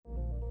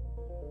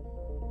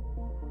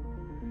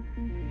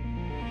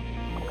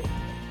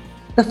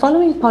The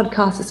following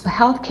podcast is for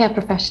healthcare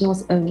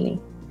professionals only.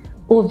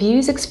 All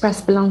views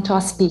expressed belong to our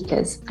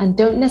speakers and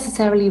don't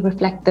necessarily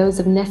reflect those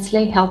of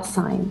Nestlé Health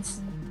Science.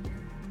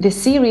 This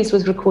series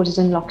was recorded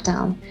in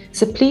lockdown,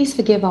 so please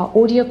forgive our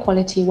audio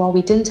quality while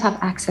we didn't have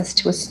access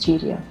to a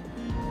studio.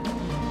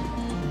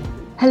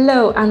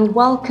 Hello and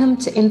welcome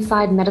to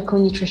Inside Medical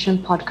Nutrition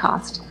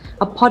Podcast,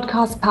 a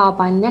podcast powered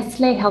by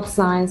Nestlé Health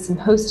Science and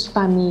hosted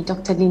by me,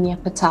 Dr. Linia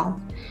Patel.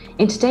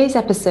 In today's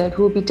episode,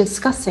 we'll be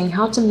discussing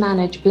how to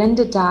manage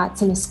blended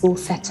diets in a school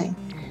setting.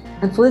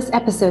 And for this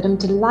episode, I'm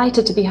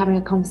delighted to be having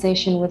a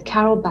conversation with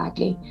Carol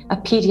Bagley, a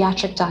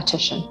pediatric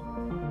dietitian.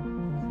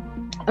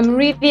 I'm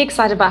really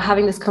excited about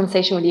having this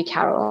conversation with you,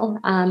 Carol.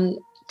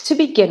 To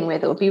begin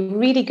with, it would be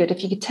really good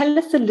if you could tell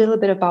us a little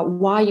bit about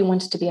why you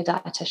wanted to be a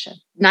dietitian.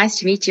 Nice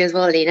to meet you as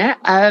well, Lena.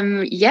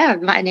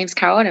 My name's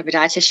Carol. I'm a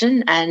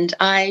dietitian, and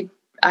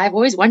I've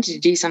always wanted to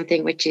do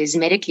something which is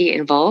medically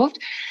involved,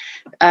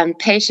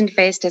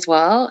 patient-faced as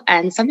well,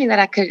 and something that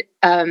I could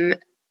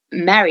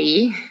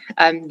marry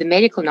the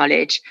medical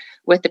knowledge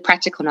with the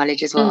practical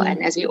knowledge as well.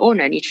 And as we all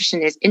know,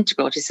 nutrition is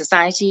integral to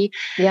society.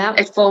 Yeah,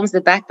 it forms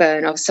the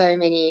backbone of so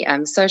many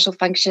social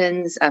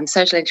functions,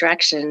 social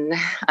interaction.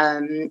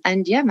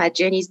 My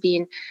journey's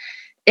been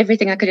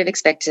everything I could have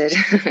expected.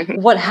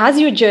 What has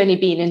your journey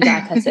been in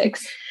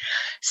dietetics?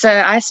 So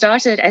I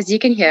started, as you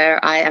can hear,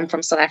 I am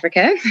from South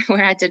Africa,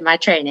 where I did my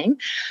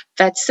training.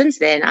 But since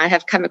then, I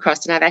have come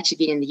across, and I've actually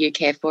been in the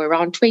UK for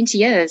around 20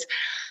 years.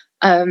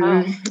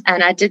 Wow.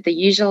 And I did the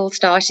usual,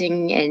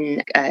 starting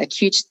in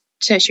acute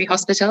tertiary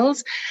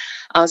hospitals.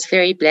 I was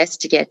very blessed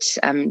to get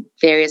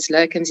various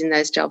locums in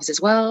those jobs as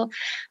well.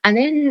 And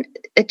then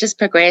it just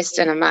progressed.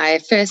 And my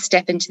first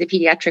step into the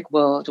pediatric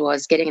world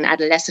was getting an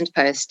adolescent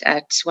post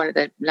at one of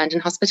the London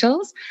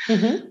hospitals,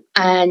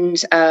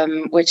 and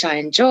which I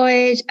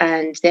enjoyed.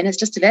 And then it's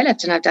just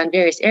developed. And I've done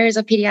various areas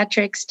of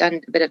pediatrics,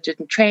 done a bit of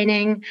different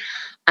training,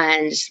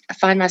 and I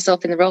find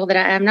myself in the role that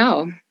I am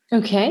now.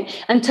 Okay.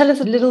 And tell us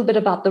a little bit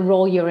about the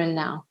role you're in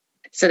now.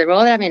 So the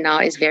role that I'm in now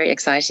is very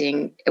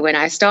exciting. When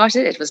I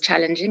started, it was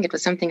challenging. It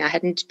was something I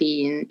hadn't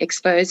been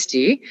exposed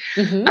to.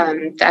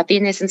 I've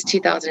been there since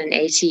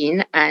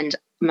 2018, and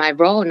my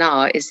role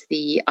now is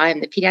I am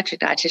the pediatric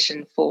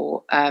dietitian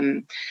for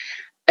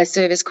a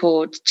service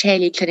called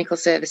Chailey Clinical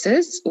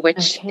Services,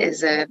 which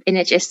is a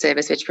NHS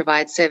service which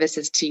provides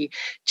services to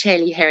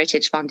Chailey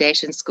Heritage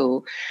Foundation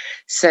School.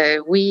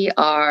 So we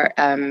are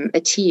a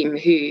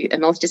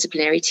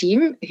multidisciplinary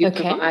team who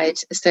provide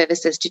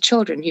services to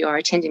children who are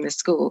attending the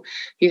school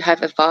who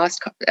have a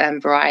vast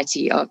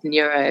variety of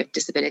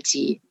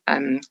neurodisability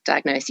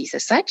diagnoses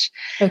as such.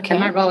 And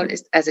my role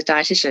as a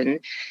dietitian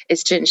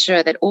is to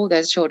ensure that all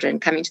those children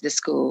coming to the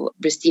school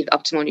receive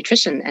optimal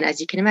nutrition. And as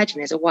you can imagine,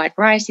 there's a wide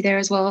variety there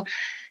as well.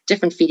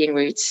 Different feeding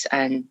routes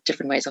and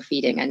different ways of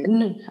feeding.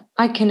 And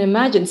I can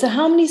imagine. So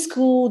how many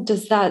schools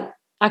does that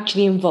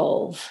actually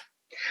involve?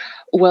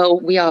 Well,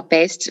 we are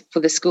based for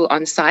the school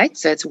on site.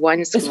 So it's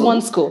one school. It's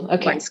one school.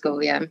 Okay. One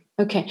school, yeah.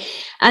 Okay.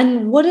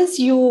 And what does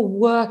your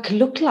work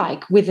look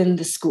like within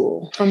the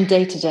school from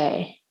day to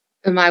day?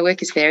 My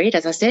work is varied,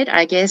 as I said.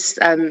 I guess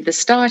the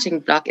starting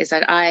block is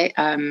that I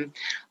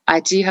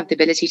do have the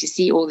ability to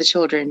see all the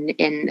children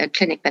in a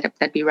clinic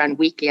that we run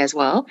weekly as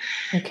well.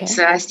 Okay.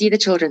 So I see the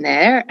children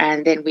there,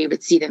 and then we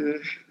would see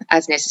them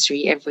as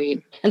necessary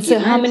every. And so,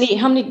 how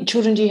many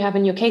children do you have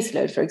in your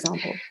caseload, for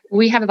example?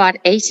 We have about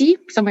 80,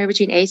 somewhere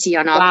between 80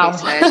 on our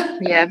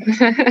caseload. Yeah.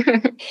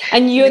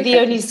 And you're the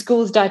only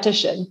school's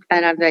dietitian.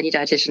 And I'm the only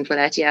dietitian for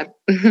that. Yeah.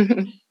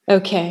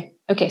 Okay.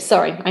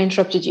 Sorry, I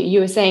interrupted you.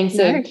 You were saying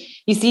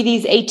You see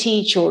these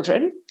 80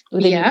 children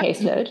within your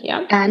caseload,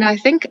 yeah? And I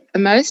think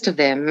most of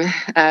them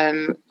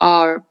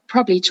are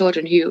probably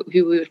children who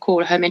we would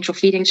call home enteral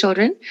feeding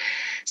children.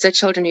 So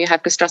children who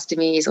have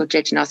gastrostomies or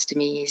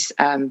jejunostomies.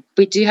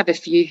 We do have a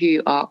few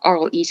who are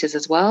oral eaters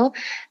as well.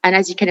 And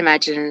as you can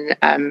imagine,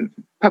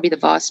 probably the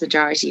vast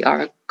majority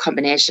are a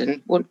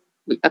combination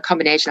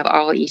of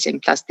oral eating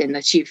plus then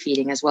the tube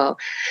feeding as well.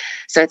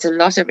 So it's a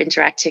lot of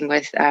interacting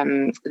with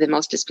the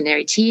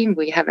multidisciplinary team.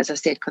 We have, as I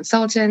said,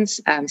 consultants,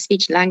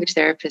 speech and language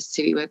therapists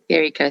who we work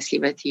very closely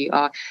with, who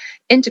are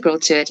integral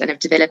to it and have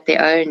developed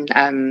their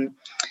own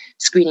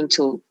screening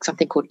tool,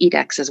 something called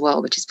EDAX as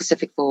well, which is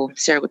specific for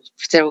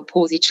cerebral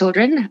palsy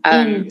children.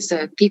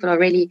 So people are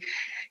really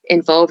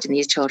involved in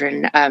these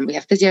children. We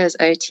have physios,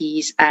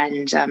 OTs,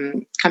 and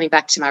coming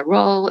back to my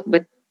role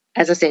with,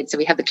 as I said, so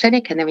we have the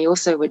clinic, and then we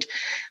also would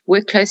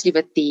work closely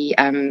with the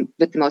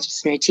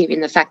multidisciplinary team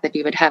in the fact that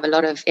we would have a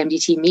lot of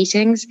MDT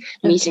meetings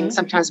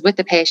sometimes with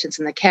the patients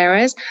and the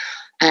carers,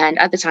 and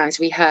other times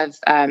we have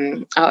our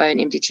own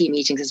MDT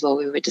meetings as well.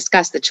 We would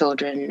discuss the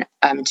children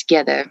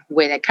together,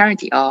 where they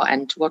currently are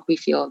and what we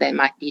feel they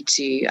might need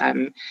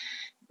to,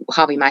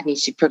 how we might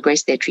need to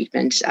progress their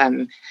treatment.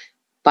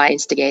 By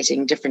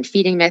instigating different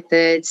feeding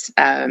methods,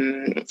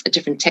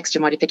 different texture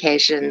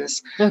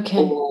modifications,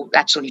 or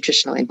actual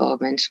nutritional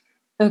involvement.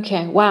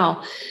 Okay,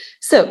 wow.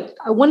 So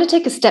I want to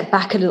take a step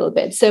back a little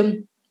bit. So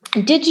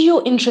Did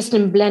your interest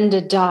in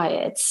blended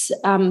diets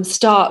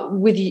start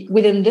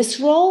within this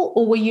role,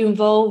 or were you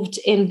involved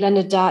in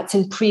blended diets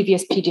in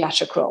previous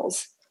pediatric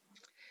roles?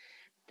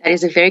 That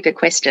is a very good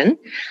question,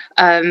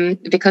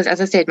 because,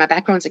 as I said, my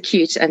background's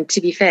acute, and to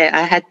be fair,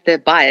 I had the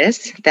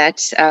bias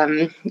that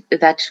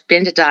that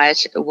blended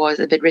diet was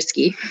a bit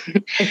risky.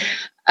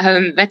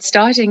 But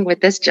starting with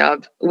this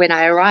job, when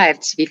I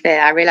arrived, to be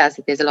fair, I realized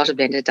that there's a lot of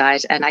blended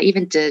diet, and I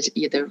even did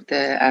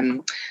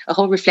a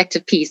whole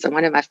reflective piece on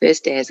one of my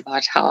first days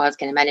about how I was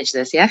going to manage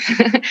this. Yeah,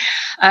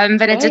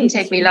 but it didn't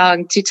take me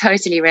long to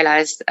totally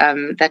realize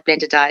that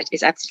blended diet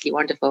is absolutely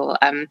wonderful.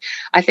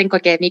 I think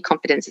what gave me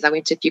confidence is I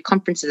went to a few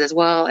conferences as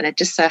well, and it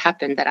just so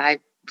happened that I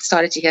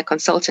started to hear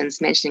consultants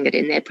mentioning it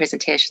in their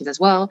presentations as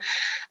well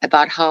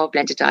about how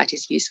blended diet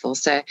is useful.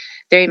 So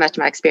very much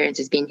my experience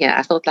has been here.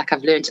 I felt like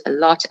I've learned a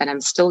lot, and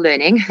I'm still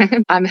learning.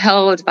 I'm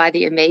held by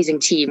the amazing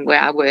team where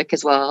I work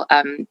as well.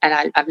 And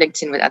I've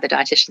linked in with other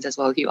dietitians as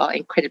well who are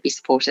incredibly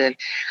supportive.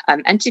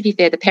 And to be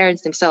fair, the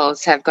parents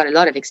themselves have got a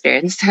lot of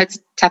experience. So it's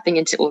tapping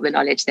into all the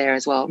knowledge there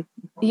as well.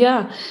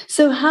 Yeah.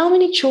 So how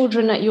many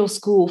children at your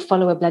school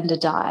follow a blended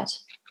diet?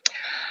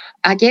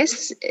 I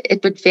guess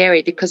it would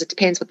vary because it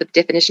depends what the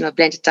definition of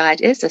blended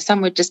diet is. So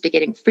some would just be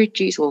getting fruit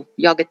juice or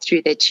yogurt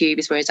through their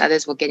tubes, whereas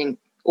others were getting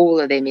all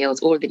of their meals,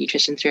 all of the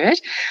nutrition through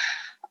it.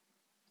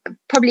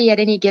 Probably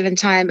at any given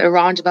time,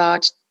 around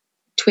about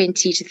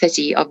 20 to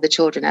 30 of the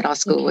children at our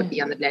school would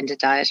be on the blended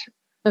diet,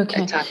 a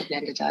type of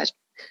blended diet.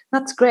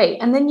 That's great.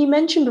 And then you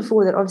mentioned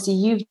before that obviously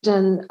you've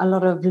done a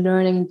lot of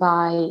learning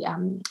by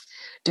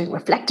doing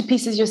reflective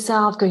pieces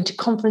yourself, going to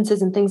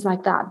conferences and things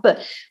like that. But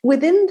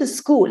within the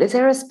school, is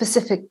there a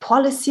specific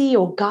policy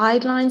or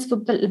guidelines for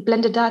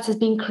blended diets has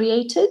been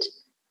created?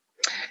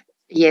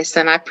 Yes,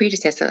 so my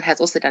predecessor has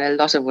also done a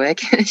lot of work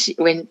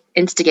when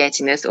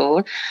instigating this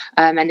all.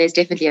 And there's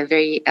definitely a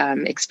very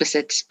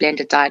explicit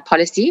blended diet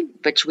policy,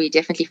 which we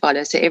definitely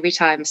follow. So every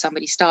time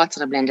somebody starts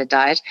on a blended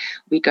diet,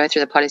 we go through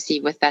the policy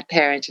with that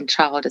parent and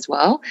child as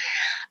well.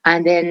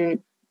 And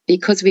then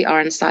because we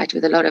are on site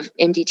with a lot of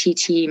MDT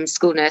teams,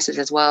 school nurses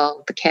as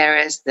well, the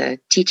carers, the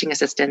teaching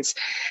assistants,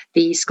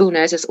 the school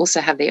nurses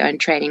also have their own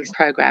training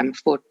program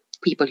for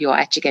people who are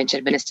actually going to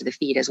administer the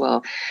feed as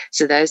well.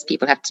 So those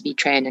people have to be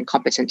trained and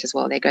competent as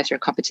well. They go through a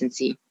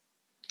competency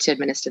to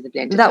administer the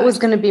blended diet. That was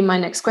going to be my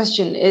next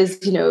question is,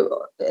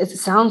 it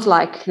sounds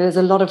like there's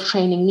a lot of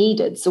training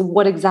needed. So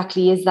what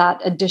exactly is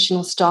that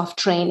additional staff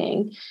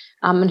training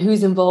and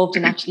who's involved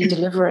in actually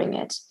delivering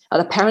it? Are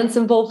the parents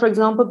involved, for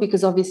example,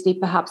 because obviously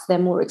perhaps they're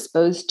more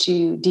exposed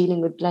to dealing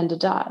with blended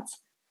diets?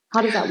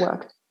 How does that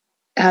work?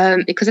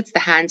 Because it's the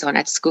hands-on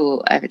at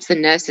school, it's the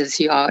nurses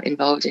who are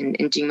involved in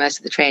doing most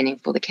of the training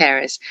for the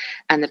carers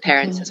and the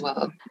parents as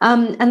well.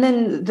 And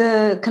then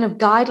the kind of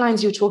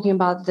guidelines you're talking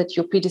about that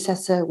your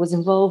predecessor was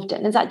involved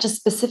in, is that just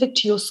specific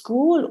to your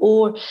school?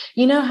 Or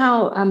you know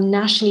how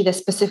nationally there's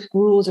specific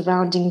rules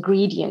around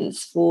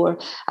ingredients for,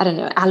 I don't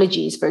know,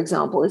 allergies, for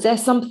example. Is there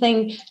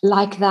something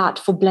like that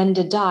for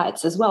blended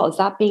diets as well? Is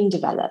that being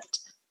developed?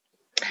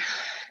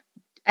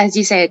 As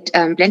you said,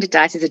 blended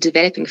diet is a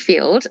developing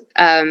field.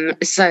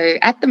 So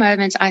at the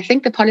moment, I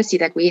think the policy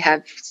that we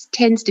have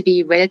tends to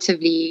be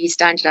relatively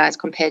standardized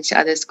compared to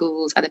other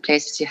schools, other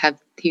places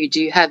who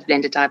do have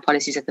blended diet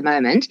policies at the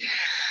moment.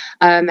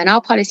 And our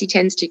policy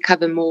tends to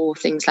cover more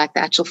things like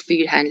the actual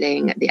food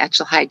handling, the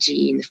actual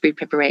hygiene, the food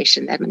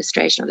preparation, the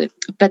administration of it.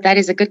 But that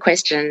is a good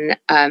question.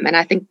 And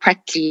I think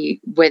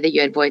practically whether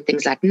you avoid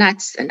things like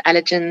nuts and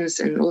allergens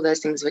and all those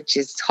things, which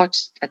is hot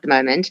at the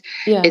moment,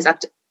 is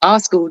up to our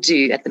school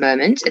do at the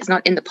moment. It's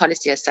not in the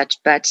policy as such,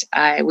 but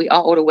we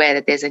are all aware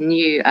that there's a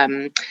new,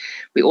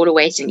 we're all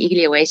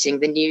eagerly awaiting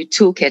the new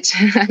toolkit.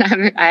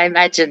 I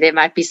imagine there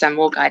might be some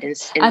more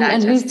guidance in that.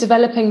 And who's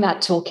developing that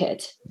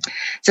toolkit?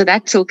 So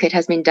that toolkit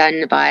has been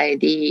done by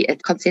the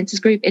consensus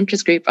group,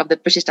 interest group of the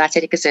British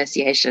Dietetic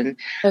Association,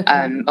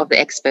 of the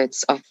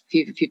experts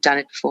who've done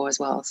it before as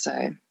well.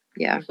 So,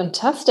 yeah.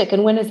 Fantastic.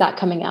 And when is that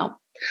coming out?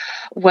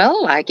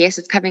 Well, I guess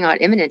it's coming out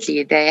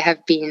imminently. They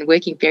have been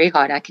working very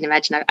hard. I can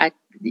imagine.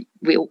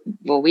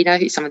 We know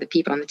who some of the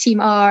people on the team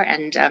are,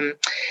 and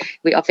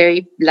we are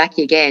very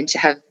lucky again to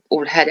have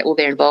had all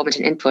their involvement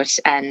and input.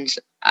 And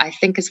I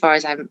think, as far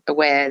as I'm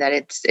aware, that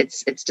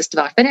it's just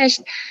about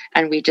finished.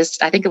 And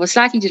I think it was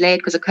slightly delayed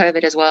because of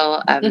COVID as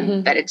well,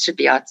 but it should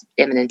be out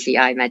imminently,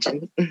 I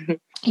imagine.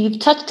 You've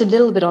touched a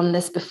little bit on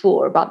this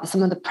before about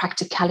some of the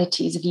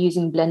practicalities of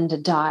using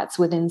blended diets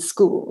within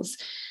schools.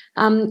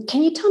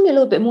 Can you tell me a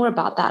little bit more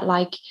about that?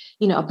 Like,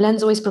 are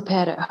blends always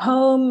prepared at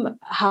home?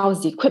 How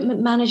is the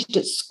equipment managed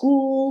at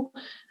school?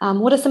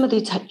 What are some of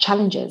the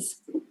challenges?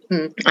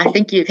 I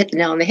think you've hit the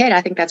nail on the head.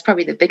 I think that's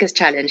probably the biggest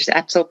challenge, the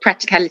actual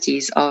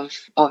practicalities of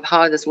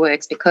how this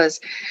works, because,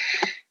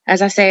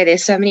 as I say,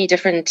 there's so many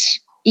different.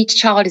 Each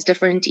child is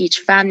different, each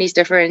family is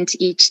different,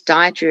 each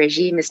dietary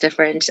regime is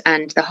different,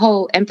 and the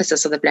whole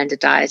emphasis of the blended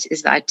diet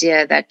is the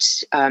idea that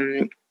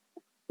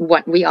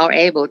what we are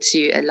able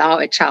to allow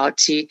a child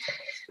to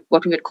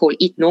what we would call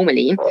eat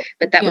normally,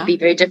 but that would be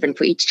very different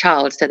for each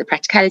child. So the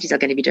practicalities are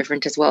going to be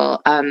different as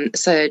well.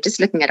 So just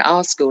looking at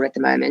our school at the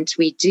moment,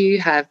 we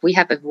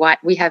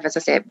have, as I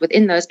said,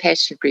 within those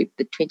patient group,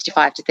 the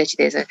 25 to 30,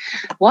 there's a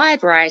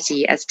wide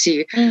variety as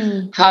to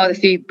how the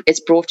food is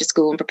brought to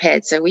school and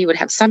prepared. So we would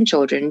have some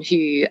children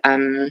who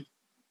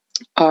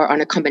are on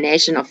a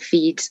combination of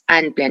feed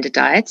and blended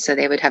diet. So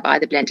they would have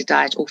either blended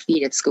diet or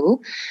feed at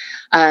school.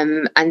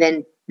 And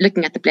then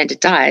looking at the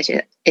blended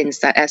diet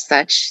as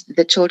such,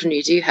 the children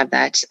who do have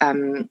that,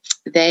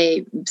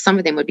 some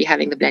of them would be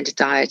having the blended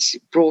diet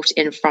brought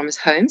in from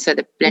home. So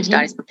the blended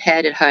diet is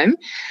prepared at home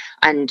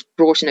and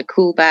brought in a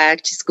cool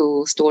bag to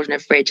school, stored in a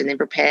fridge, and then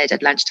prepared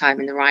at lunchtime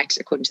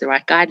according to the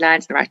right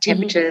guidelines, the right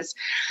temperatures.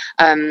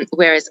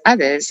 Whereas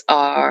others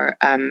are,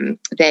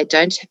 they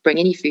don't bring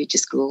any food to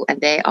school,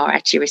 and they are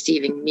actually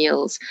receiving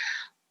meals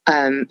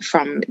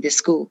from the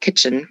school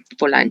kitchen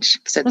for lunch.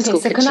 So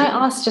can I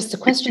ask just a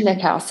question there,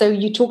 Carol? So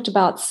you talked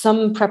about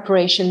some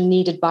preparation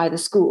needed by the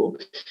school.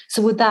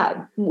 So would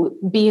that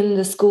be in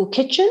the school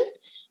kitchen?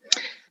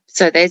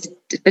 So there's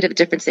a bit of a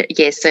difference there.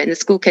 Yes. So in the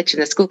school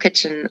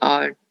kitchen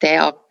are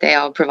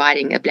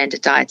providing a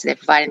blended diet. So they're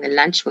providing the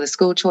lunch for the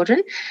school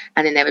children,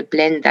 and then they would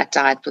blend that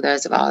diet for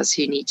those of ours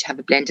who need to have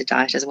a blended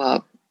diet as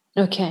well.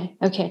 Okay.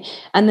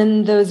 And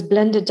then those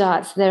blended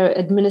diets, they're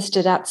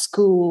administered at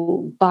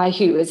school by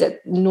who? Is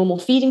it normal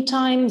feeding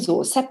times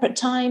or separate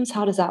times?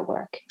 How does that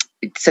work?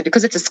 So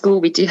because it's a school,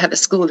 we do have a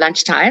school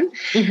lunchtime,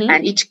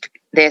 and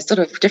there's sort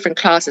of different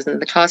classes, and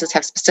the classes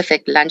have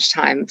specific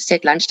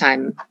set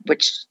lunchtime,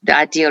 which the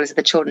ideal is that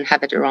the children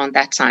have it around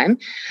that time.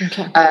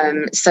 Okay.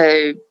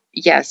 So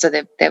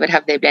they would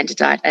have their blended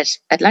diet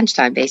at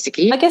lunchtime,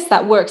 basically. I guess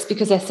that works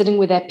because they're sitting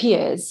with their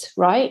peers,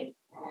 right?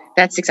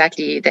 That's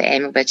exactly the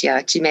aim of it,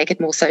 to make it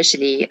more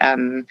socially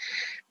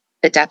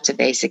adaptive,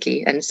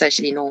 basically, and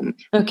socially norm.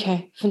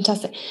 Okay,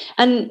 fantastic.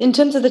 And in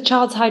terms of the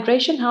child's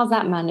hydration, how's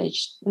that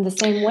managed? In the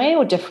same way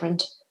or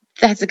different?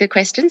 That's a good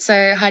question. So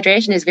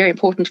hydration is very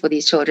important for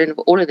these children,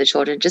 for all of the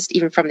children, just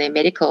even from their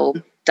medical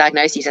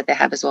diagnoses that they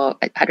have as well.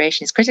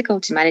 Hydration is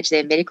critical to manage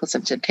their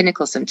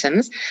clinical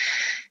symptoms.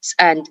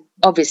 And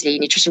obviously,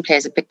 nutrition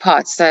plays a big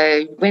part.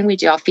 So when we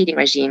do our feeding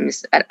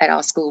regimes at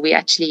our school, we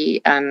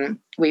actually,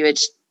 we would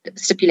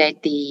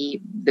stipulate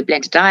the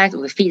blended diet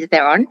or the feed that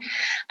they're on,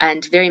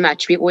 and very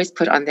much we always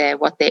put on there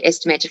what their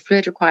estimated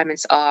fluid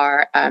requirements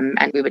are,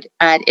 and we would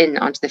add in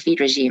onto the feed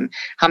regime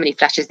how many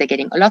flushes they're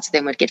getting. Lots of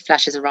them would get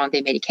flushes around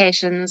their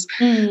medications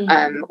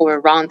or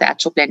around the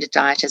actual blended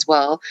diet as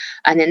well.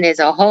 And then there's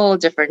a whole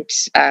different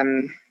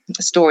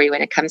story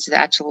when it comes to the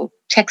actual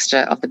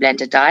texture of the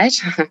blended diet.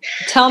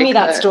 Tell me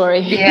that story.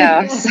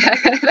 Yeah. So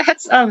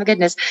that's, oh my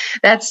goodness.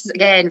 That's,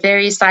 again,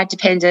 very site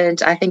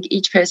dependent. I think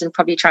each person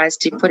probably tries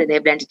to put in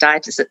their blended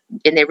diet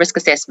in their risk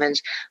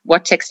assessment,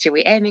 what texture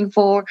we're aiming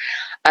for.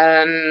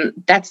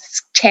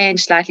 That's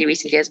changed slightly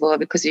recently as well,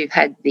 because we've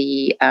had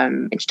the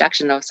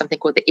introduction of something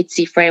called the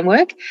ITSE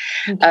framework.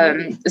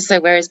 Okay.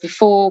 So whereas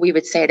before we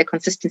would say the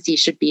consistency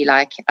should be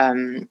like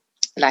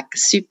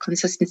soup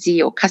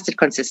consistency or custard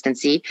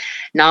consistency,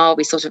 now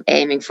we're sort of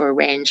aiming for a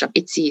range of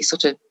ITSE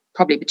sort of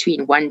probably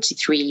between 1 to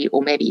 3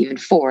 or maybe even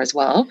 4 as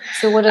well.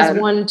 So what does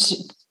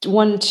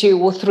 1, 2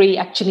 or 3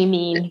 actually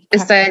mean?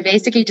 So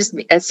basically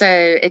so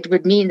it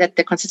would mean that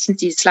the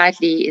consistency is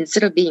slightly,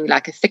 instead of being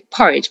like a thick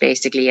porridge,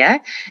 basically,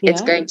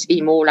 it's going to be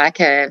more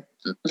like a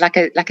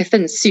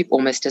thin soup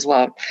almost as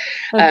well.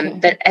 Okay.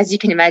 But as you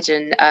can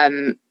imagine,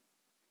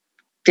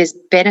 there's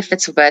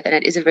benefits for both, and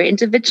it is a very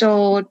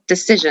individual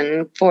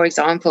decision. For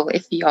example,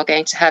 if you are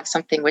going to have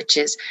something which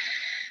is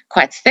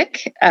quite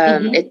thick,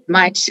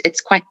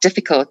 it's quite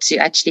difficult to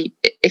actually,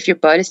 if you're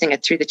bolusing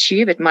it through the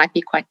tube, it might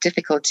be quite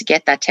difficult to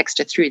get that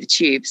texture through the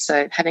tube.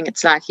 So having it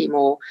slightly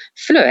more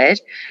fluid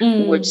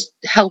would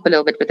help a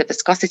little bit with the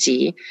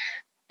viscosity.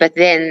 But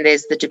then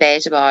there's the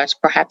debate about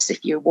perhaps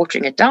if you're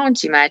watering it down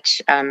too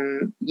much,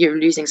 you're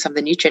losing some of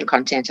the nutrient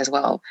content as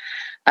well.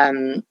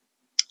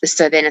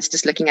 So then it's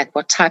just looking at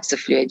what types of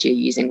fluid you're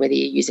using, whether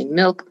you're using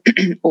milk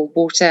or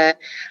water,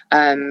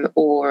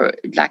 or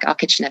like our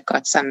kitchen have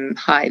got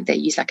they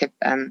use like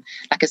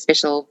a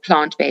special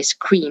plant-based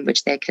cream,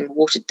 which they can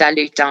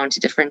dilute down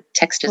to different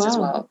textures as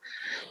well.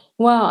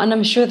 Wow. And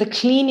I'm sure the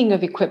cleaning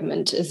of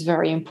equipment is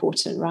very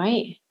important,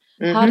 right?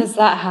 How does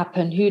that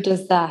happen? Who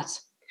does that?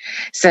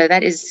 So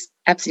that is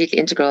absolutely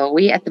integral.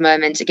 We at the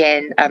moment,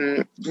 again,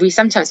 we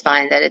sometimes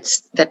find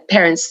that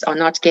parents are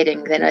not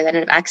getting, they don't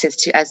have access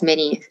to as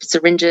many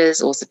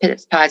syringes or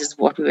supplies as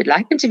what we would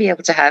like them to be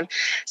able to have.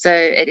 So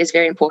it is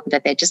very important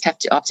that they just have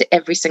to, after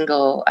every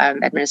single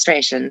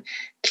administration,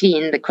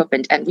 clean the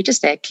equipment. And we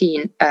just say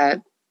clean,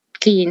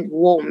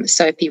 warm,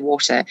 soapy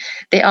water.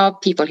 There are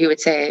people who would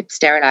say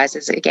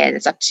sterilizers. Again,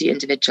 it's up to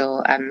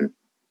individual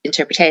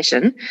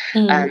interpretation,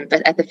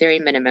 but at the very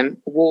minimum,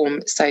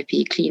 warm,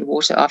 soapy, clean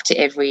water after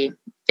every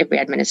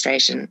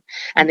administration.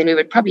 And then we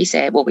would probably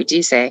say, we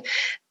do say,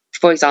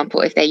 for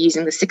example, if they're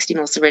using the 60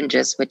 ml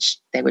syringes, which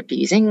they would be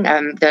using,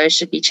 those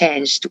should be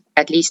changed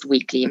at least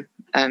weekly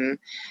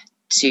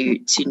to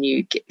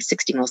new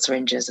 60 ml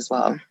syringes as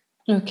well.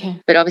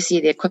 Okay. But obviously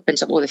the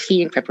equipment of all the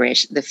feeding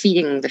preparation, the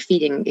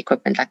feeding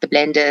equipment, like the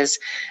blenders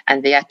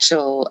and the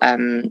actual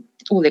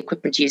all the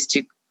equipment used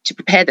to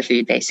prepare the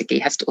food basically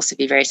has to also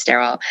be very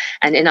sterile.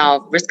 And in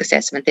our risk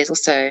assessment,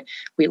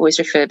 we always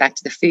refer back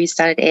to the Food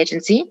Standard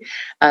Agency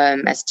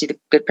as to the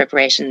good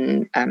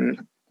preparation,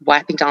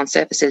 wiping down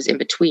surfaces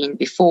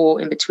before,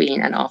 in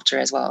between, and after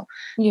as well.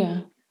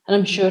 Yeah. And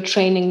I'm sure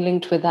training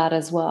linked with that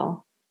as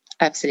well.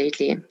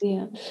 Absolutely.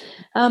 Yeah.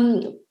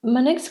 My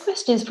next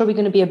question is probably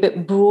going to be a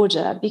bit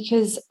broader,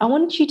 because I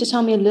want you to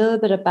tell me a little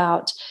bit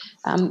about,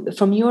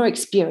 from your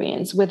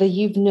experience, whether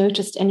you've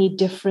noticed any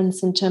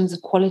difference in terms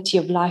of quality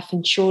of life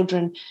in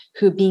children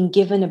who are being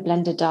given a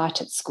blended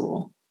diet at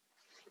school.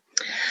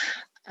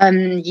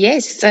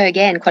 Yes. So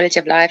again, quality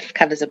of life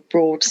covers a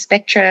broad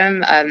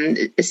spectrum.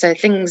 So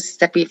things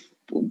that we've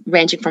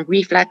ranging from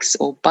reflux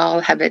or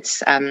bowel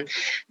habits.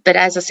 But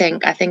as I was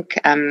saying, I think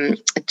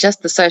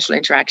just the social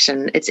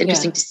interaction, it's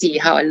interesting to see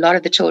how a lot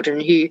of the children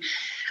who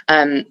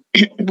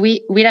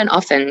we don't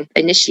often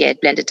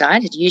initiate blended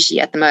diet. It usually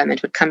at the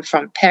moment would come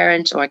from a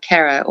parent or a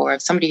carer or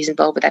somebody who's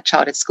involved with that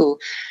child at school,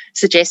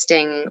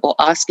 suggesting or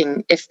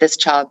asking if this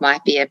child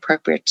might be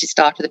appropriate to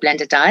start with a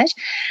blended diet.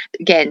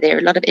 Again, there are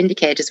a lot of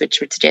indicators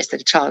which would suggest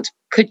that a child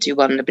could do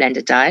well on a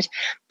blended diet,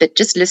 but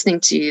just listening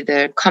to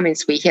the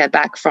comments we hear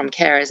back from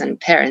carers and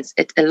parents,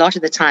 a lot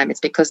of the time it's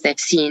because they've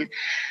seen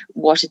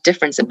what a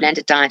difference a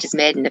blended diet has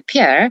made in the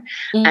peer,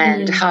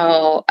 and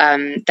how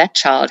that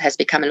child has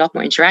become a lot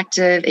more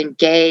interactive,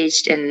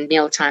 engaged in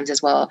meal times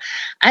as well,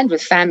 and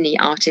with family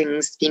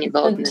outings, being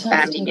involved in the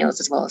family meals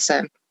as well.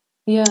 So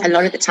a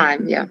lot of the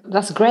time,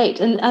 that's great.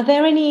 And are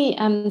there any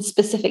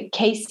specific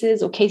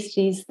cases or case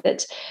studies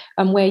that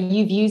where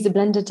you've used a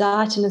blended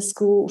diet in a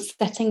school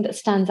setting that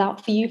stands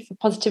out for you for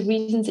positive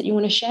reasons that you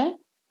want to share?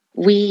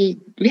 We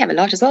have a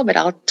lot as well, but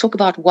I'll talk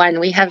about one.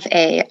 We have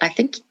I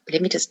think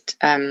he's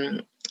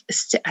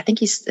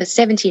a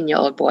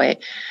 17-year-old boy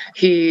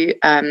who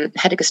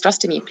had a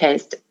gastrostomy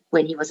placed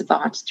when he was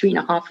about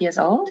 3.5 years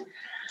old.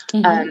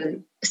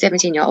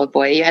 17-year-old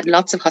boy. He had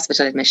lots of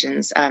hospital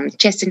admissions,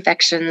 chest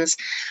infections.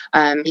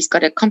 He's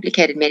got a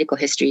complicated medical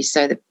history,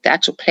 so the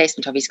actual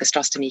placement of his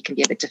gastrostomy can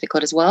be a bit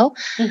difficult as well.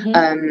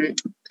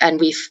 And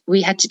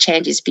we had to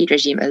change his feed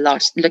regime a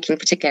lot, looking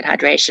particularly at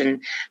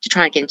hydration to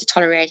try and get him to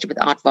tolerate it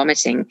without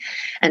vomiting.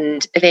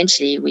 And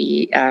eventually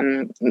we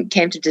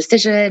came to a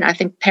decision. I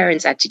think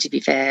parents actually, to be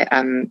fair,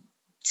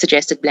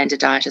 suggested blended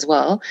diet as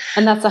well.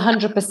 And that's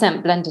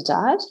 100% blended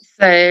diet?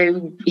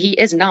 So he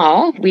is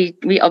now, we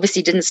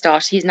obviously didn't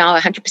start, he's now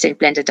 100%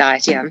 blended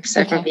diet,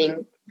 So from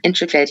being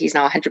intrafed, he's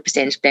now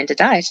 100% blended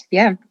diet,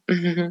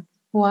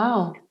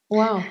 Wow.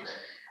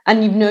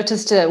 And you've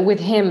noticed with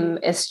him,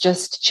 it's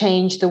just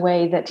changed the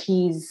way that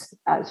he's,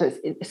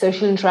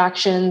 social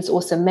interactions,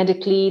 also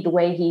medically, the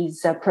way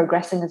he's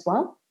progressing as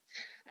well?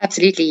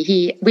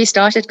 Absolutely. We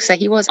started, so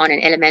he was on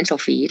an elemental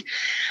feed,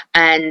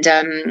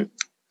 and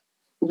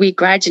we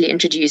gradually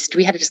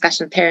we had a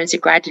discussion with parents who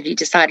gradually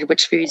decided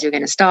which foods we were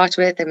going to start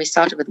with. And we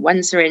started with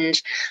one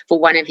syringe for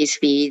one of his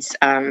feeds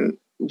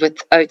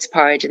with oats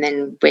porridge, and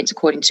then went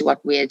according to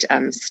what we had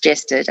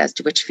suggested as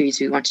to which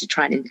foods we wanted to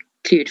try and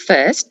include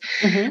first.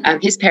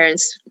 His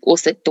parents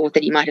also thought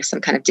that he might have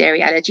some kind of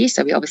dairy allergy,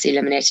 so we obviously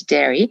eliminated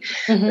dairy.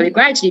 But we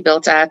gradually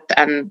built up.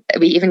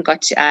 We even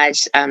got to add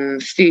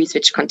foods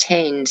which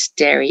contained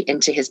dairy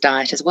into his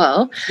diet as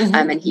well.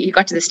 And he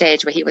got to the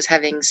stage where he was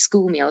having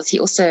school meals. He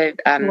also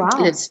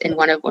lives in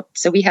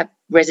so we have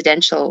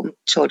residential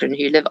children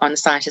who live on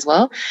site as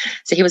well.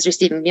 So he was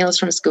receiving meals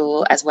from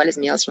school as well as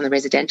meals from the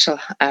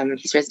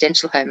his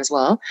residential home as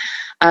well.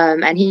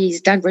 And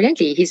he's done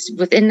brilliantly. He's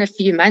within a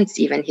few months,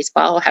 even his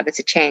bowel habits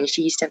have changed.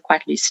 He used to have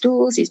quite loose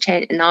stools. He's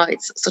changed, and now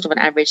it's sort of an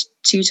average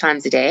 2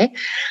 times a day.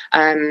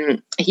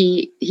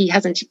 He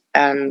hasn't.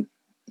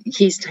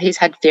 He's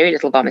had very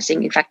little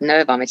vomiting. In fact,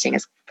 no vomiting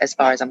as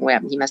far as I'm aware.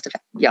 He must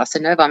have, so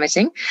no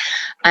vomiting.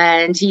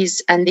 And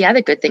the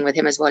other good thing with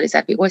him as well is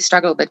that we always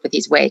struggle a bit with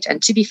his weight.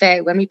 And to be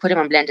fair, when we put him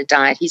on blended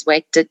diet, his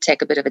weight did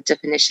take a bit of a dip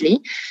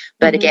initially,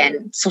 but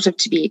again, sort of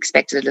to be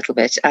expected a little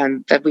bit.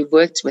 But we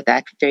worked with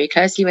that very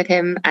closely with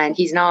him, and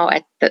he's now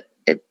at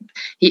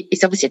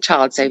he's obviously a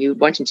child, so we would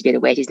want him to be at a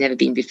weight he's never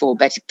been before.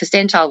 But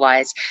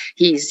percentile-wise,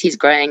 he's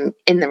growing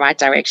in the right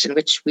direction,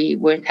 which we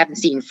haven't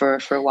seen for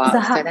a while.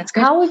 So that's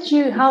good. How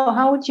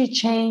would you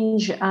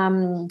change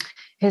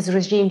his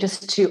regime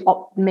just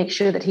to make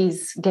sure that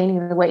he's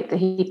gaining the weight that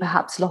he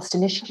perhaps lost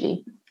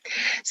initially?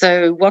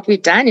 So what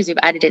we've done is we've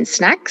added in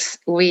snacks.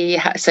 So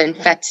in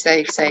fact,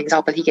 for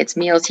example, he gets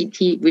meals.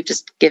 We've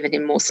just given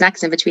him more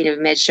snacks in between, and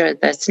we've made sure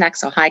the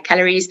snacks are high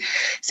calories.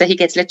 So he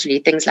gets literally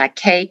things like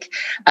cake.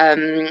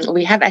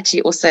 We have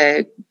actually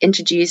also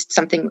introduced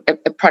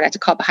a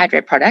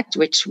carbohydrate product,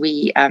 which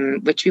we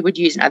would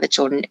use in other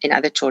children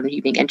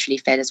who being enterally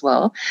fed as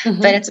well.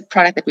 But it's a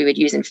product that we would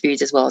use in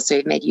foods as well. So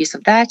we've made use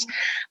of that.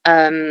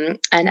 And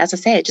as I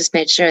say, it just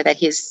made sure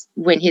that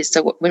when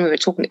we were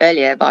talking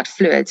earlier about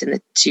fluids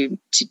and to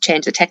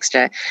change the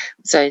texture,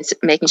 so it's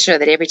making sure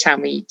that every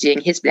time we're doing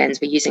his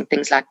blends, we're using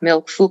things like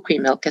milk, full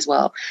cream milk as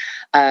well,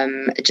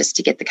 just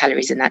to get the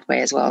calories in that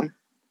way as well.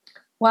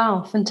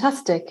 Wow,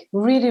 fantastic.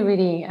 Really,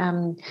 really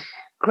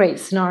great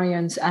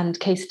scenarios and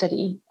case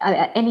study.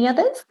 Any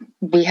others?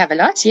 We have a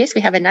lot. Yes, we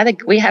have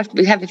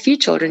a few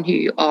children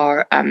who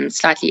are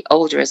slightly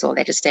older as well.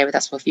 They just stay with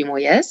us for a few more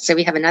years. So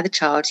we have another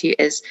child who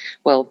is,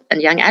 well, a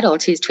young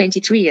adult who's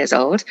 23 years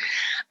old.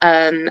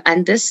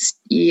 And this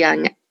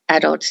young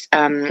adult,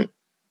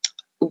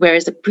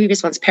 whereas the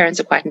previous one's parents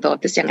are quite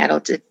involved, this young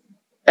adult,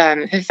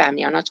 her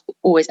family are not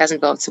always as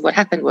involved. So what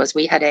happened was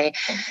we had a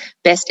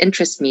best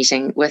interest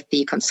meeting with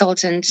the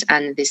consultant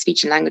and the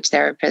speech and language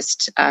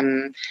therapist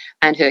and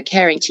her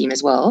caring team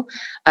as well,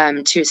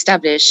 to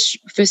establish,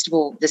 first of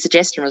all, the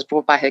suggestion was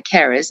brought by her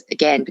carers,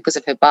 again, because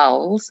of her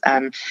bowels.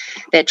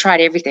 They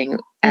tried everything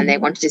and they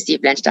wanted to see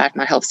if blended diet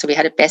might help. So we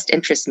had a best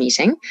interest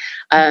meeting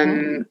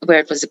where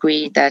it was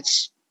agreed that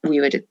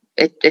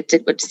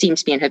it would seem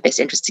to be in her best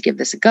interest to give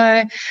this a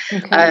go,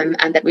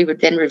 and that we would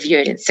then review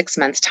it in 6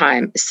 months'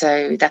 time.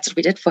 So that's what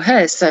we did for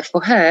her. So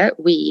for her,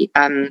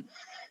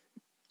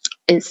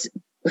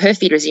 her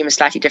feed regime was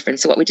slightly different.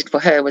 So what we did for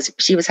her was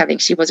she was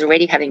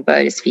already having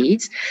bolus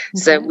feeds.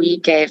 So we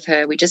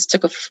just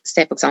took,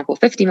 say, for example,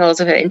 50 mils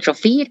of her enteral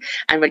feed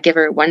and would give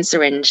her 1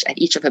 syringe at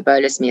each of her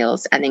bolus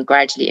meals and then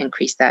gradually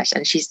increase that.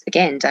 And she's,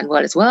 again, done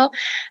well as well.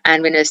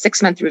 And when her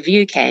 6-month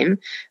review came,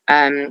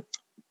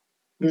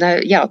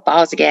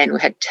 bowels again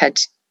had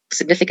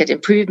significant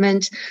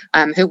improvement.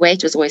 Her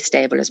weight was always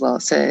stable as well.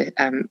 So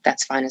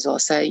that's fine as well.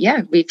 So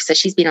so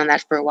she's been on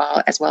that for a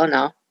while as well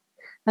now.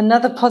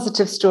 Another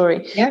positive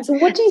story. Yeah. So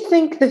what do you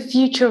think the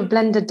future of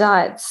blended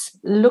diets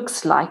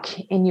looks like,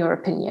 in your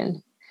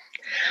opinion?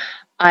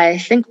 I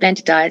think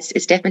blended diets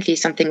is definitely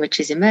something which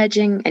is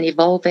emerging and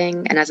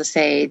evolving. And as I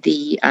say,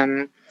 the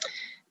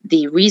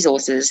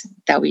resources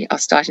that we are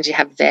starting to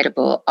have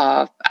available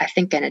are, I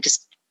think, going to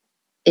just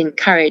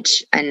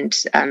encourage and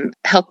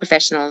help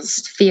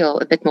professionals feel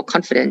a bit more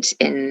confident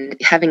in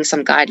having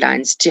some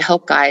guidelines to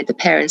help guide the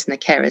parents and the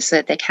carers so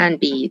that they can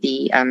be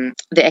the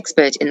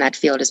expert in that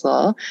field as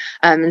well.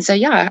 And so,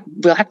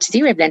 we'll have to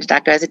see where blended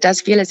diet goes. It does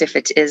feel as if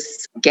it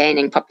is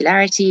gaining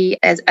popularity.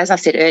 As I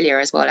said earlier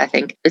as well, I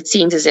think it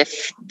seems as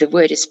if the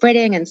word is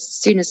spreading, and as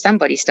soon as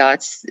somebody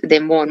starts, there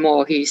are more and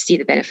more who see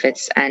the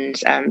benefits. And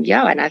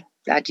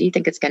I do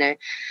think it's going to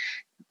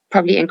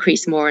probably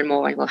increase more and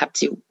more, and we'll have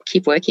to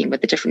keep working with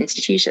the different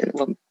institutions,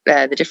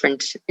 the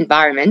different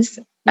environments,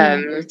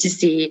 to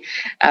see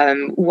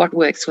what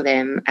works for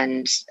them,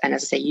 and as I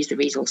say, use the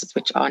resources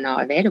which are now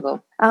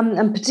available.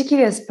 And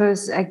particularly, I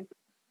suppose,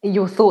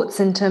 your thoughts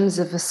in terms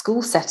of a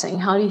school setting.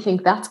 How do you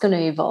think that's going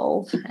to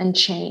evolve and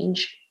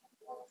change?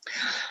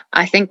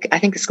 I think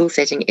the school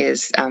setting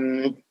is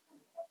the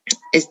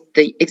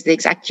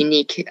exact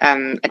unique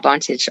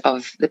advantage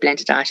of the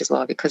blended diet as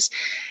well, because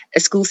a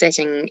school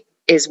setting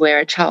is where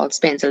a child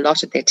spends a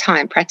lot of their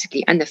time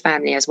practically, and the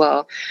family as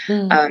well.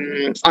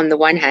 On the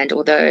one hand,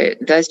 although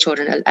those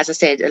children, as I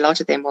said, a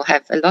lot of them will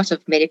have a lot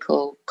of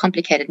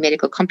complicated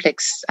medical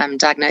complex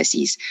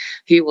diagnoses,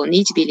 who will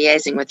need to be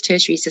liaising with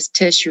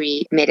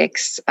tertiary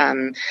medics,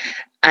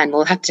 and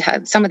we'll have to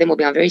have, some of them will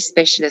be on very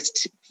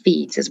specialist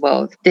feeds as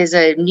well. There's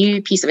a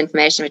new piece of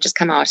information which has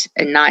come out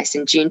in NICE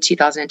in June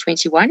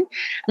 2021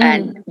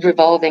 and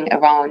revolving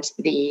around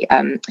the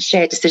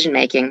shared decision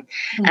making.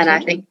 And I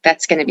think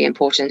that's going to be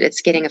important.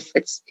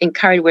 It's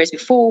encouraged, whereas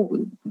before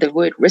the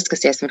word risk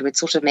assessment would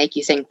sort of make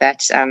you think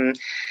that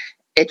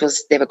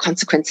there were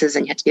consequences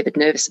and you had to be a bit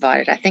nervous about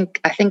it. I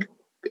think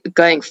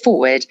going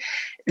forward,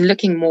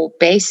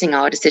 basing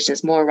our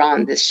decisions more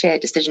around this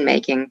shared decision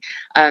making,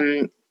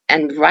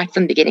 and right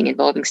from the beginning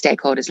involving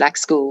stakeholders like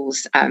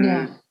schools,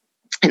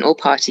 and all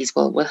parties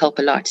will help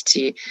a lot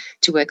to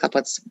work up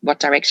what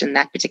direction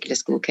that particular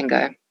school can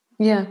go.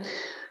 Yeah.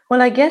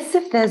 Well, I guess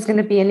if there's going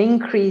to be an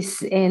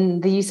increase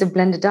in the use of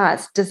blended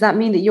diets, does that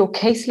mean that your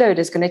caseload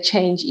is going to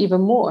change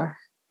even more?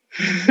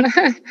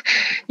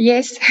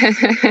 Yes.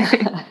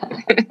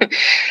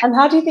 And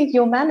how do you think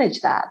you'll manage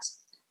that?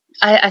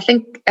 I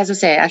think, as I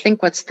say, I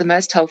think what's the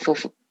most helpful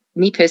for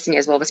me personally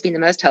as well, what's been the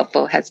most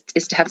helpful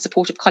is to have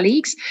supportive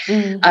colleagues.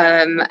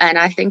 And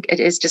I think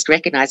it is just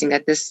recognizing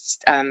that this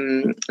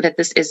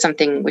is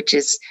something which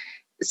is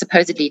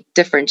supposedly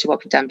different to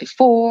what we've done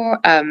before.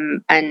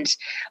 And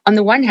on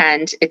the one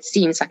hand, it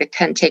seems like it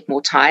can take more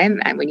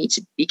time, and we need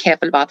to be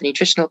careful about the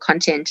nutritional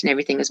content and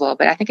everything as well.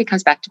 But I think it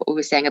comes back to what we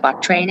were saying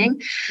about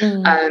training.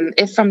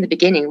 If from the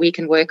beginning we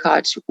can work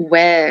out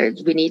where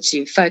we need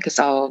to focus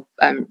our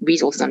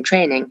resources on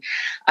training,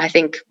 I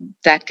think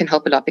that can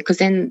help a lot, because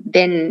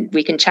then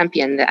we can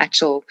champion the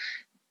actual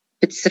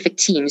specific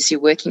teams who are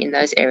working in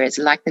those areas,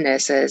 like the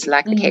nurses,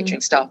 like the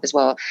catering staff as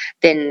well.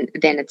 Then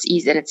it's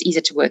easy, and it's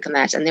easier to work on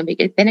that. And then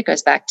it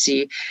goes back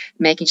to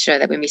making sure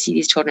that when we see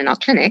these children in our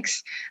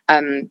clinics,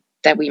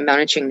 that we're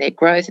monitoring their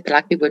growth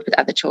like we would with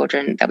other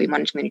children, that we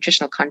monitor the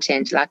nutritional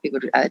content like we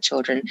would with other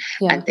children,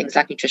 and things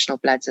like nutritional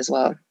bloods as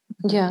well.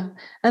 Yeah.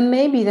 And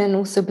maybe then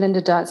also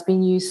blended diets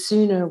being used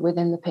sooner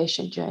within the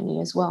patient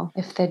journey as well,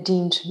 if they're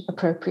deemed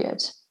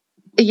appropriate.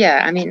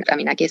 Yeah, I mean,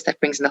 I guess that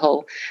brings in the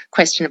whole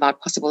question about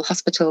possible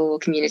hospital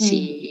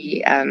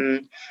community,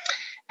 and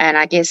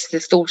I guess the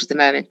thought at the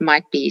moment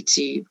might be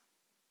to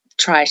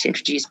try to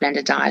introduce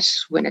blended diet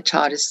when a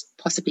child is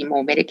possibly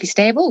more medically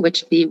stable,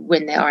 which would be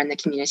when they are in the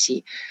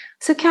community.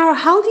 So, Carol,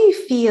 how do you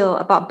feel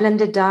about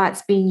blended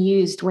diets being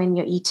used when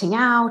you're eating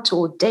out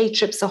or day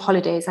trips or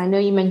holidays? I know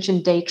you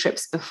mentioned day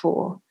trips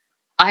before.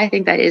 I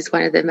think that is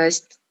one of the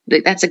most,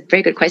 that's a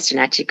very good question,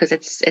 actually, because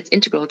it's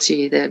integral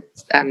to the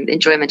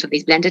enjoyment of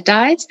these blended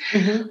diets.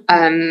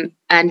 Mm-hmm.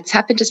 And it's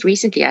happened just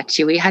recently,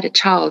 actually. We had a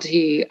child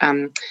who,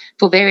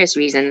 for various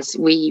reasons,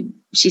 we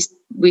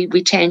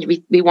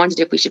wondered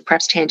if we should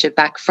perhaps change her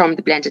back from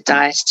the blended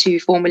diet to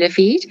formula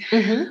feed.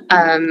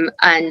 Mm-hmm.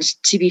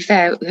 And to be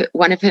fair,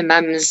 one of her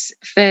mum's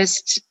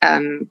first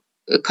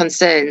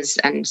concerns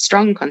and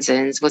strong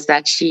concerns was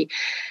that she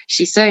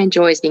so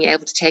enjoys being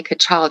able to take her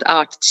child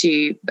out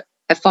to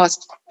a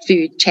fast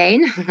food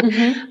chain,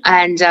 mm-hmm.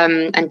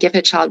 and give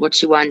her child what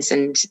she wants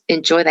and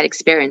enjoy that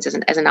experience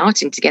as an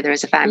outing together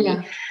as a family.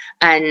 Yeah.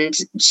 And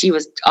she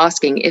was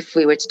asking if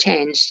we were to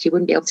change, she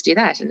wouldn't be able to do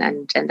that,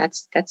 and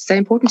that's so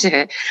important to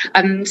her.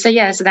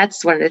 So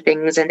that's one of the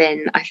things. And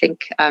then I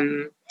think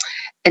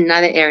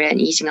another area in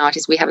eating out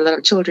is we have a lot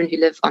of children who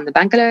live on the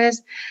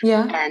bungalows.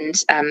 Yeah. And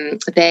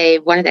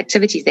one of the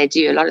activities they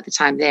do a lot of the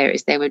time there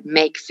is they would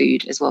make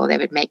food as well. They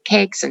would make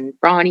cakes and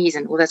brownies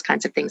and all those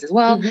kinds of things as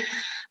well. Mm-hmm.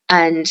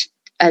 And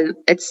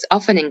it's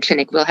often in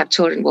clinic, we'll have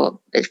children,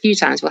 a few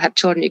times we'll have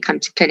children who come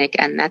to clinic,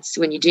 and that's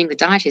when you're doing the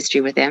diet history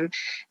with them,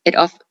 it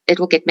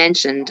will get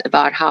mentioned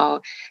about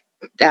how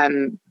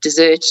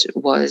dessert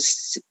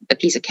was a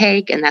piece of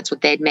cake, and that's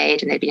what they'd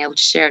made, and they'd been able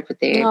to share it with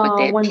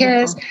their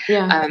peers.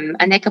 Yeah.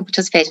 And they can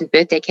participate in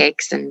birthday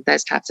cakes and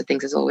those types of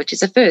things as well, which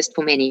is a first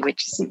for many.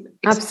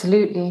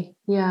 Absolutely,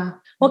 yeah.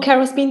 Well,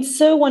 Carol, it's been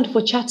so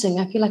wonderful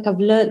chatting. I feel like I've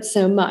learned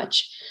so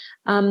much.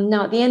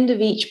 Now, at the end of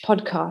each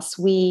podcast,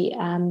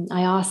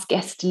 I ask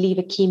guests to leave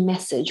a key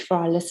message for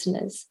our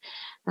listeners.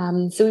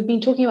 So we've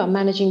been talking about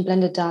managing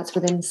blended diets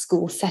within the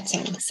school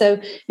setting.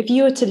 So if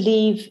you were to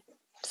leave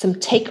some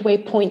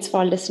takeaway points for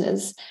our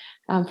listeners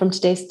from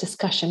today's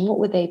discussion, what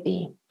would they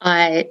be?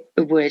 I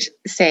would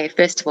say,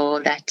 first of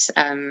all, that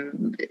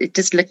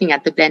just looking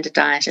at the blended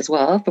diet as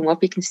well, from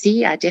what we can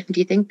see, I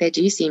definitely think there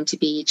do seem to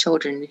be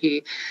children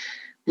who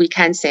we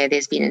can say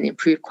there's been an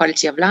improved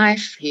quality of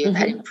life, who have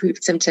had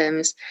improved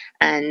symptoms,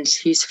 and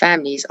whose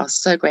families are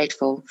so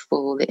grateful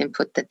for the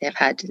input that they've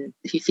had, and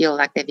who feel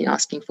like they've been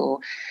asking for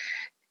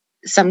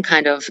some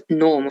kind of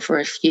norm for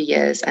a few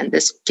years, and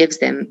this gives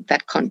them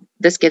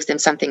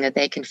something that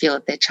they can feel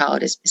that their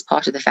child is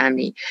part of the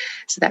family.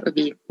 So that would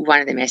be one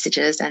of the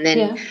messages. And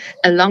then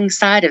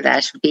alongside of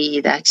that would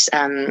be that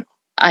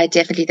I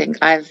definitely think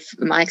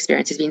my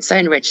experience has been so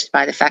enriched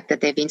by the fact that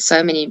there have been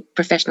so many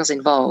professionals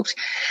involved.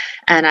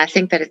 And I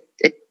think that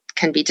it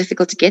can be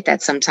difficult to get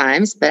that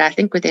sometimes, but I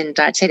think within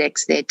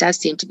dietetics, there does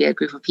seem to be a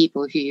group of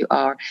people who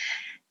are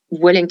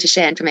willing to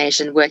share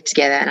information, work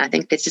together. And I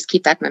think let's just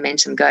keep that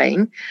momentum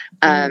going,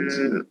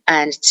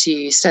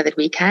 so that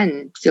we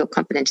can feel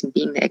confident in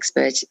being the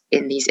expert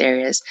in these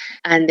areas.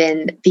 And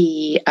then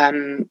the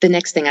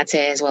next thing I'd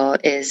say as well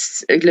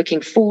is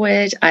looking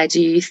forward. I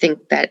do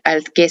think that, I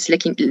guess,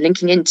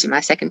 linking into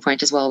my second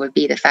point as well would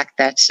be the fact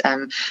that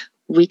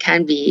we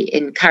can be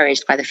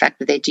encouraged by the fact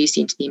that there do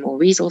seem to be more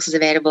resources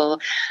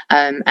available,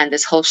 and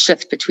this whole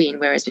shift between,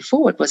 whereas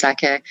before it was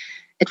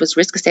it was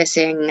risk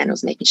assessing and it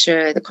was making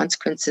sure the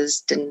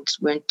consequences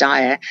weren't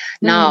dire.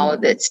 Now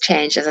it's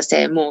changed, as I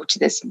say, more to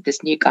this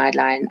new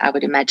guideline, I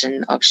would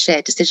imagine, of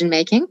shared decision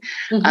making.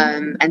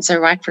 And so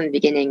right from the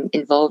beginning,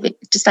 involving,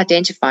 just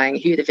identifying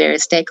who the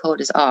various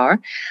stakeholders are,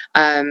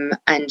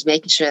 and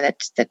making sure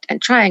that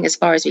and trying as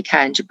far as we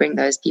can to bring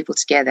those people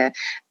together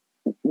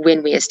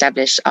when we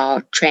establish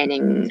our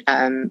training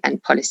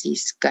and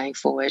policies going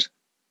forward.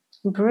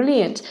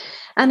 Brilliant.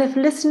 And if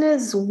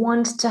listeners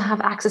want to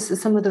have access to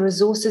some of the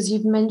resources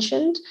you've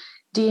mentioned,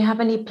 do you have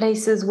any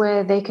places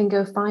where they can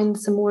go find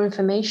some more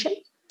information?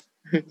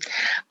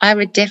 I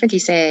would definitely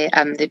say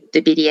the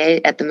BDA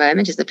at the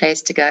moment is the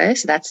place to go.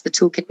 So that's the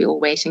toolkit we're all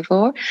waiting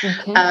for.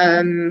 Okay.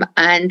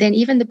 And then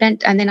even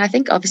and then I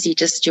think obviously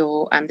just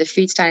your the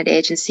Food Standard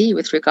Agency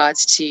with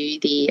regards to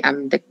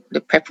the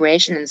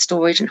preparation and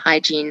storage and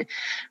hygiene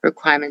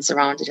requirements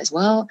around it as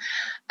well.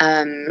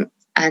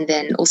 And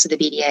then also the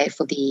BDA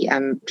for the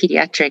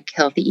pediatric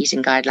healthy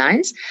eating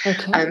guidelines.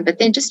 Okay. But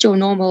then just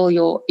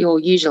your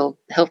usual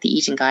healthy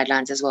eating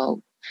guidelines as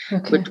well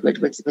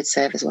would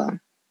serve as well.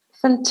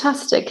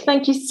 Fantastic.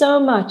 Thank you so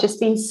much. It's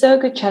been so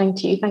good chatting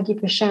to you. Thank you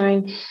for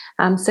sharing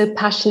so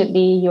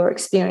passionately your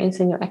experience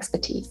and your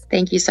expertise.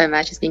 Thank you so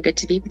much. It's been good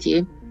to be with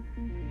you.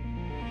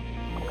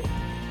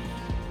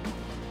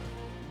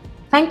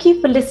 Thank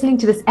you for listening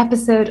to this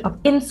episode of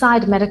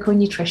Inside Medical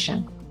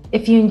Nutrition.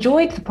 If you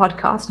enjoyed the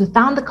podcast and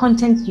found the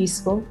content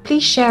useful,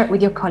 please share it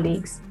with your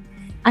colleagues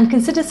and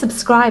consider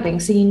subscribing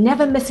so you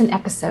never miss an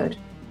episode.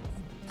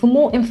 For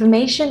more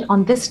information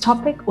on this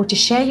topic or to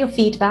share your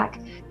feedback,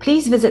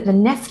 please visit the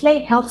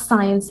Nestlé Health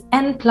Science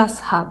N+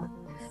 Hub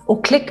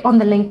or click on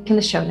the link in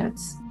the show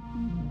notes.